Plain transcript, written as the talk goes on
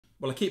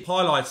Well, I keep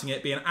highlighting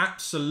it being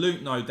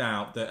absolute no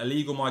doubt that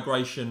illegal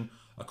migration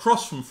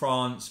across from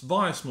France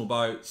via small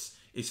boats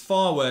is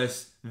far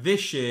worse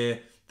this year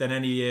than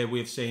any year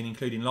we've seen,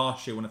 including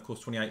last year when, of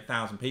course,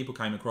 28,000 people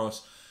came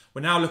across.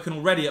 We're now looking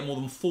already at more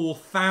than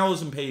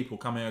 4,000 people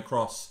coming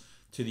across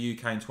to the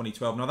UK in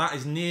 2012. Now, that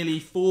is nearly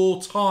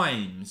 4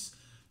 times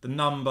the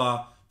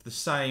number for the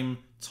same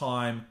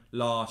time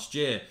last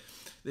year.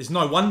 There's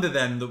no wonder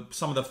then that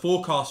some of the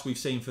forecasts we've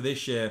seen for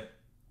this year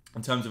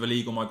in terms of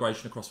illegal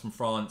migration across from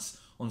France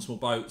on small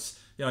boats,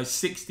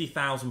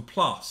 60,000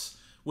 plus,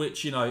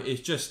 which, is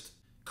just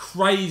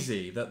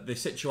crazy that the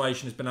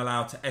situation has been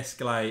allowed to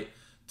escalate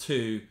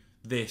to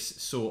this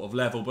sort of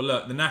level. But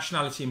look, the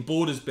Nationality and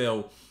Borders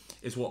Bill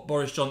is what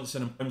Boris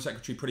Johnson and Home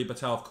Secretary Priti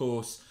Patel, of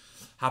course,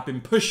 have been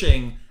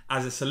pushing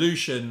as a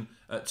solution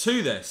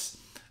to this,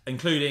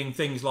 including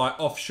things like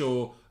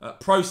offshore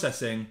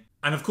processing.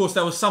 And of course,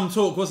 there was some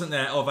talk, wasn't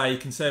there, of a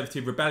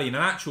Conservative rebellion.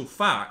 In actual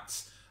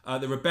fact,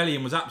 the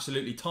rebellion was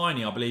absolutely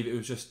tiny. I believe it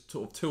was just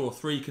sort of 2 or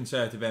 3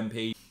 Conservative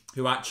MPs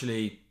who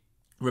actually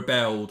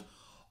rebelled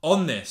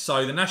on this.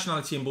 So the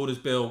Nationality and Borders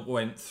Bill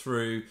went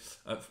through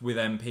with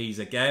MPs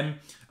again.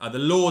 The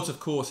Lords, of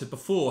course,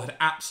 had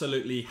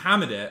absolutely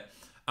hammered it,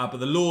 but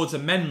the Lords'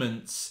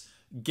 amendments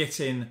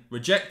getting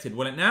rejected.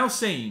 Well, it now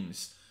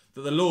seems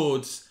that the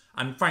Lords,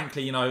 and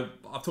frankly,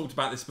 I've talked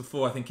about this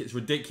before, I think it's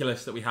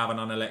ridiculous that we have an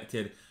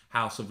unelected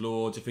House of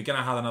Lords. If we're going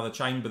to have another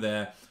chamber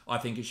there, I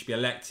think it should be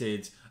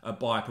elected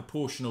by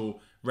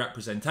proportional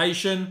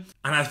representation.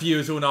 And as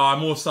viewers all know,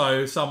 I'm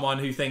also someone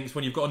who thinks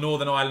when you've got a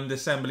Northern Ireland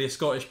Assembly, a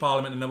Scottish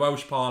Parliament and a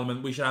Welsh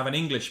Parliament, we should have an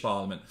English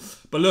Parliament.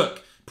 But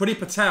look, Priti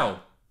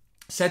Patel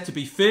said to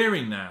be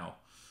fearing now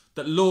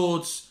that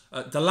Lords'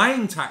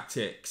 delaying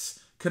tactics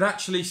could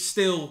actually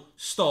still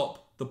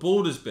stop the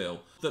Borders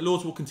Bill, that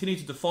Lords will continue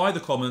to defy the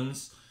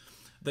Commons,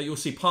 that you'll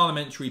see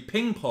parliamentary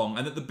ping-pong,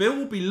 and that the bill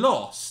will be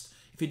lost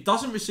if it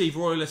doesn't receive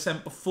royal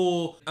assent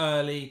before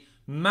early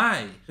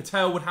May.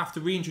 Patel would have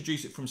to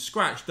reintroduce it from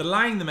scratch,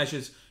 delaying the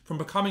measures from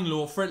becoming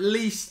law for at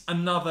least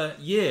another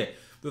year,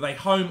 with a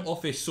Home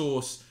Office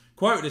source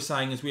quoted as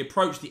saying, as we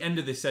approach the end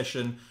of this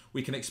session,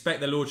 we can expect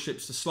their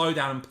lordships to slow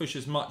down and push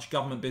as much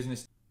government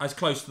business as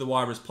close to the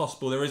wire as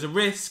possible. There is a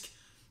risk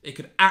it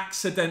could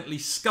accidentally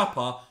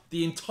scupper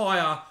the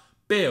entire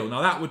bill.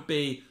 Now, that would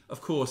be,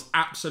 of course,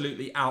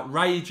 absolutely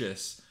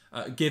outrageous,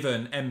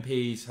 given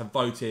MPs have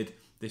voted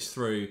this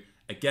through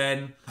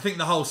again. I think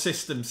the whole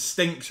system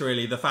stinks,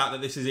 really, the fact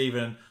that this is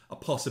even a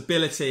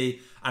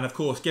possibility. And of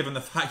course, given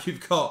the fact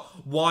you've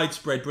got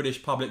widespread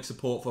British public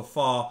support for a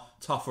far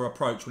tougher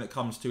approach when it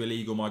comes to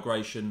illegal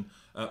migration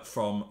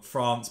from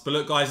France. But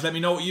look, guys, let me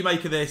know what you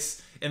make of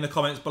this in the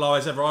comments below.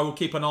 As ever, I will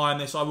keep an eye on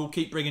this. I will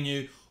keep bringing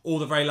you all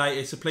the very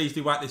latest. So please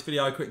do whack this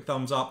video a quick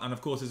thumbs up. And of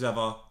course, as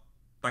ever,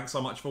 thanks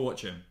so much for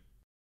watching.